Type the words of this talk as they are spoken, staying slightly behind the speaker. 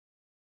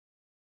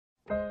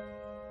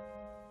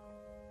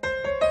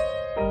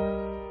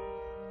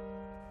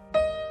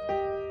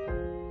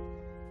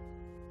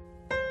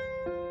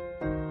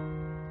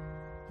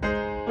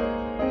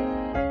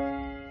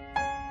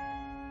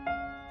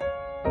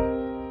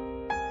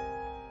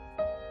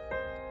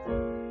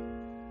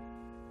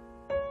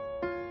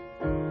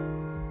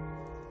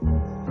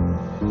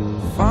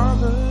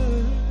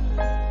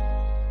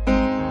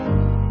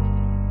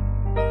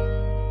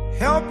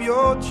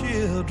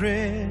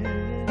children,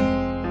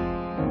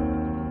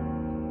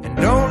 and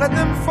don't let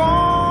them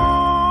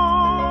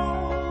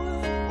fall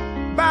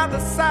by the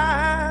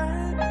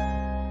side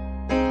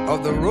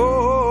of the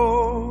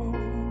road.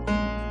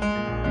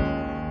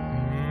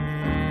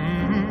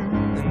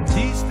 And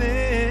teach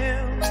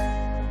them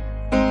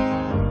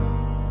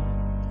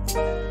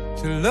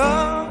to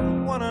love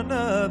one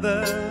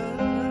another,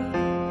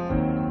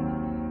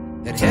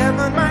 that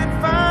heaven might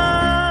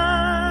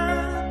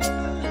find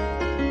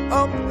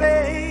a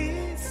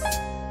place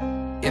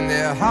in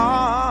their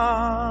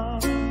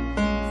heart.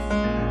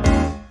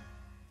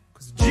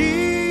 'Cause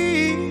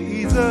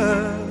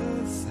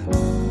Jesus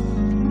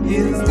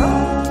is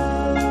love.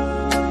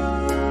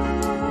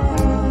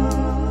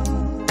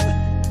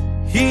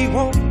 He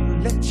won't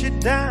let you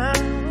down,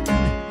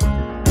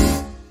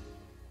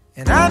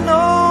 and I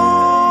know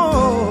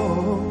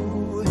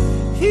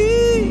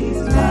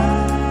He's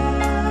mine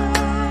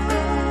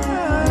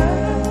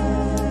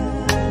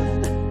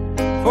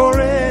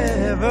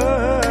forever.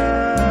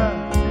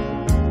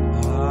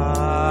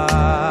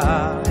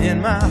 In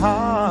my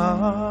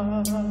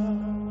heart,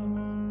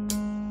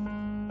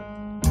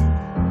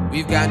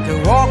 we've got to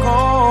walk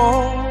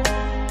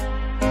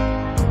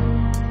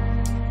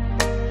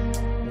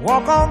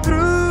on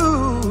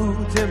through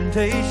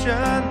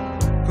temptation,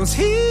 'cause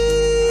His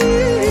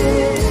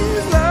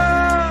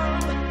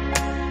love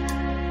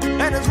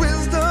and His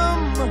wisdom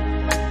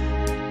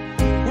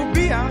will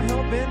be our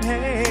helping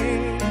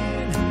hand.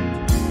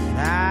 I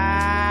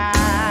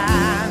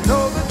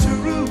know the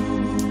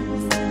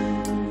truth,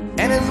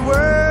 and His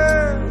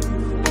word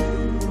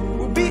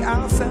will be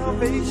our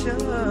salvation.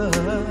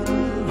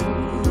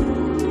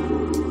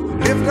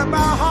 Lift up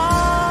our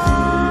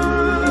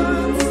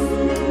hearts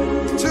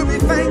to be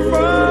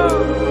thankful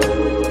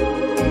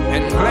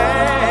and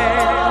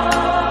glad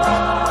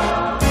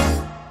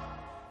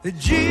that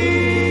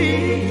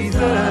Jesus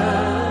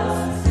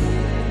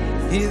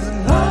is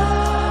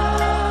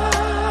love.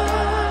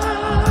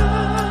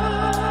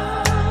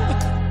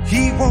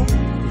 He won't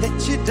let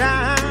you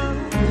down,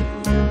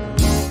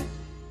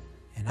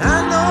 and I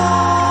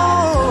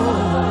know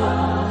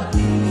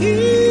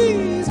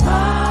He's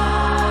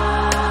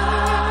mine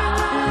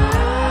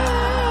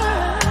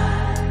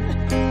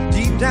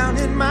deep down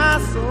in my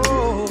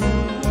soul.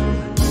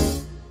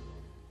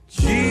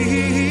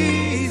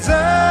 Jesus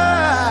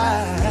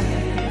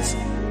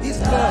is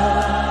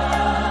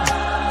love.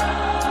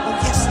 Oh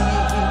yes,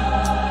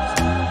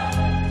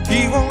 He is. He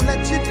won't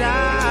let you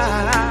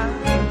down,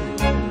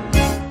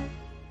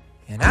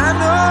 and I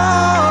know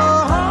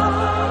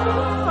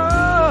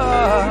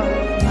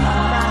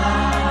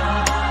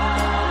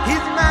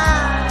He's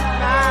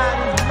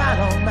mine,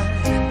 oh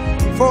mine,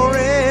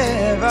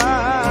 forever.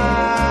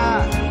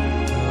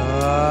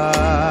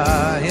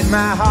 In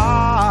my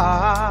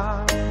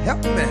heart,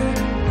 help me.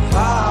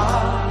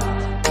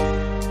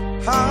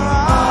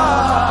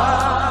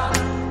 Heart.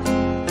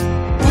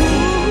 Ooh.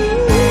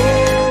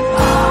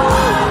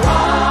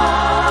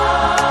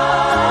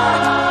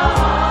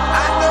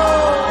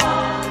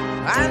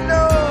 I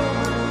know.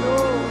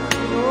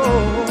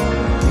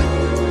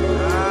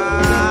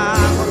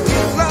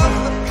 Love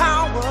the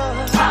power,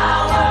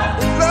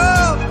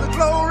 love the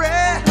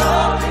glory,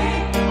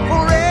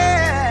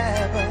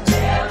 forever.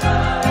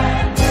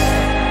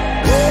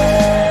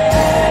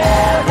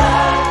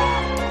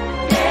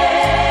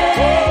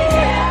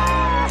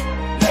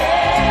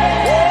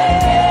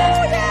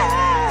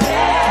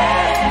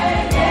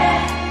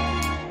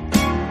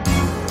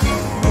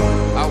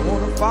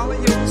 Follow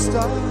your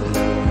star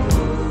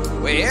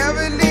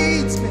wherever it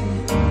leads me.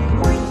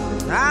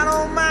 I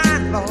don't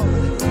mind, Lord.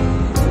 I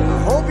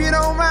hope you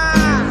don't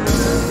mind.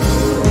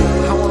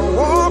 I want to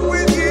walk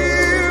with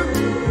you,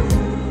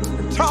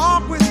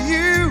 talk with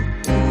you,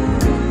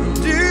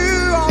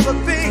 do all the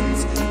things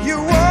you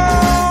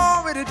want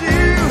me to do.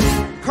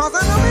 'Cause I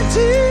know that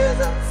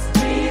Jesus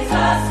is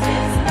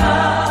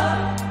love.